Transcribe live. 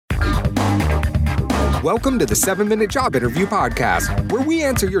Welcome to the 7-Minute Job Interview Podcast, where we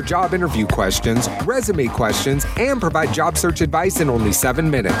answer your job interview questions, resume questions, and provide job search advice in only 7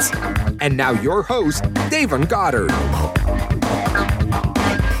 minutes. And now your host, Davon Goddard.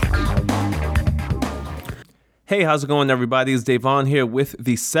 Hey, how's it going, everybody? It's Davon here with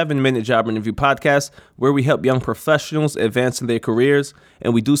the 7-Minute Job Interview Podcast, where we help young professionals advance in their careers,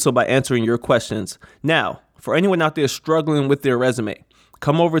 and we do so by answering your questions. Now, for anyone out there struggling with their resume,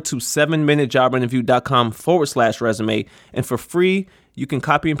 come over to 7minutejobinterview.com/resume, and for free, you can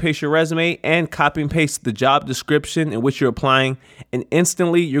copy and paste your resume and copy and paste the job description in which you're applying, and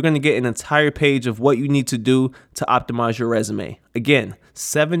instantly you're going to get an entire page of what you need to do to optimize your resume. Again,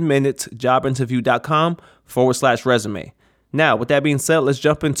 7minutejobinterview.com/resume. Now, with that being said, let's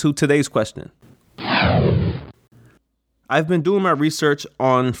jump into today's question. I've been doing my research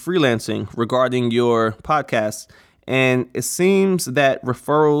on freelancing regarding your podcast, and it seems that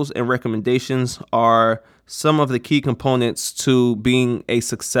referrals and recommendations are some of the key components to being a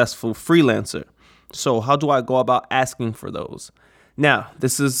successful freelancer. So how do I go about asking for those? Now,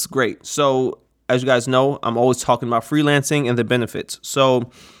 this is great. So as you guys know, I'm always talking about freelancing and the benefits. So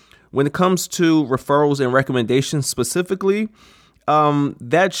when it comes to referrals and recommendations specifically,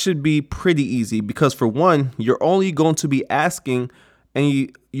 that should be pretty easy because for one, you're only going to be asking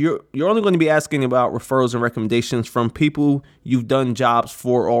you're only going to be asking about referrals and recommendations from people you've done jobs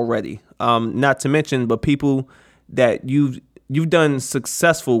for already. Not to mention, but people that you've done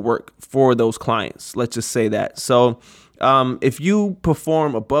successful work for those clients. Let's just say that. So if you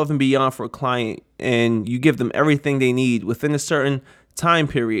perform above and beyond for a client and you give them everything they need within a certain time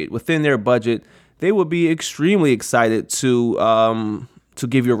period, within their budget, they will be extremely excited to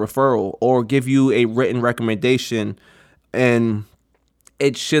give you a referral or give you a written recommendation. And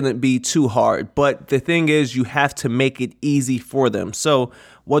it shouldn't be too hard. But the thing is, you have to make it easy for them. So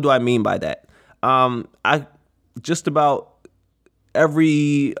what do I mean by that? I just about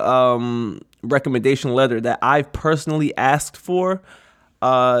every recommendation letter that I've personally asked for,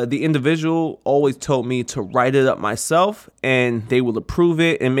 the individual always told me to write it up myself, and they will approve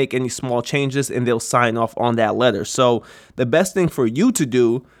it and make any small changes, and they'll sign off on that letter. So the best thing for you to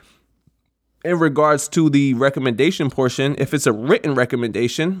do in regards to the recommendation portion, if it's a written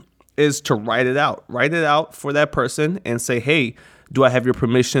recommendation, is to write it out. Write it out for that person and say, hey, do I have your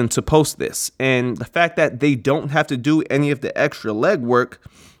permission to post this? And the fact that they don't have to do any of the extra legwork,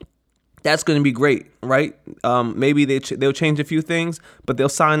 that's going to be great, right? Maybe they'll change a few things, but they'll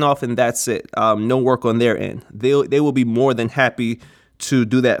sign off and that's it. No work on their end. They will be more than happy to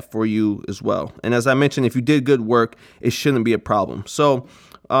do that for you as well. And as I mentioned, if you did good work, it shouldn't be a problem. So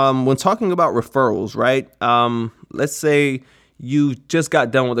when talking about referrals, right? Let's say you just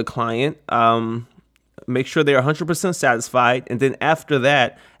got done with a client. Make sure they're 100% satisfied. And then after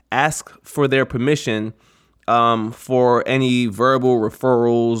that, ask for their permission for any verbal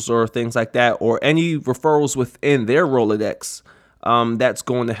referrals or things like that, or any referrals within their Rolodex that's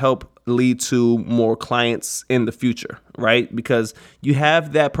going to help lead to more clients in the future, right? Because you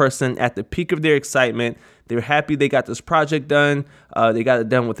have that person at the peak of their excitement. They're happy they got this project done. They got it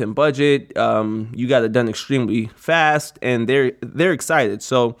done within budget. You got it done extremely fast, and they're excited.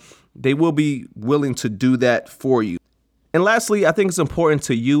 So they will be willing to do that for you. And lastly, I think it's important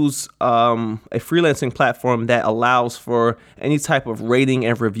to use a freelancing platform that allows for any type of rating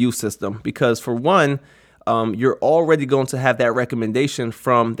and review system, because for one, you're already going to have that recommendation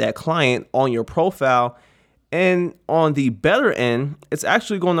from that client on your profile. And on the better end, it's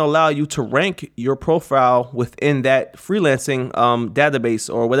actually going to allow you to rank your profile within that freelancing database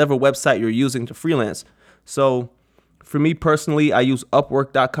or whatever website you're using to freelance. So for me personally, I use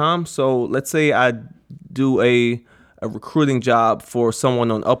Upwork.com. So let's say I do a recruiting job for someone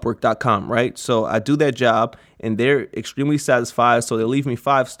on Upwork.com, right? So I do that job and they're extremely satisfied. So they'll leave me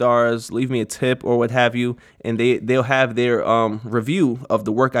 5 stars, leave me a tip or what have you, and they'll have their review of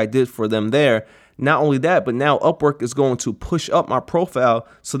the work I did for them there. Not only that, but now Upwork is going to push up my profile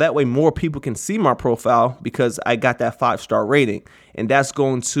so that way more people can see my profile because I got that 5-star rating. And that's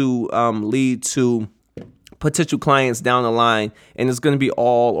going to lead to potential clients down the line, and it's going to be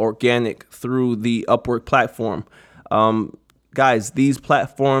all organic through the Upwork platform. Guys, these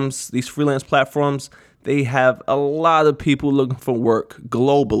platforms, these freelance platforms, they have a lot of people looking for work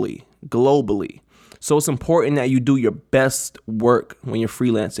globally. So it's important that you do your best work when you're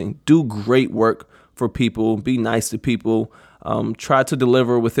freelancing. Do great work for people. Be nice to people. Try to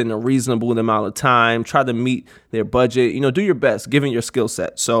deliver within a reasonable amount of time. Try to meet their budget. Do your best given your skill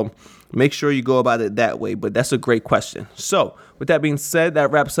set. So make sure you go about it that way. But that's a great question. So with that being said,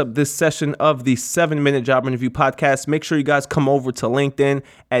 that wraps up this session of the 7-Minute Job Interview Podcast. Make sure you guys come over to LinkedIn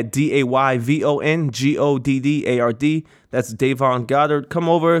at DAYVONGODDARD. That's Davon Goddard. Come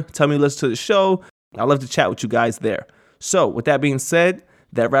over, tell me you listen to the show. I'd love to chat with you guys there. So with that being said,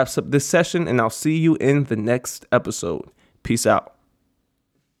 that wraps up this session, and I'll see you in the next episode. Peace out.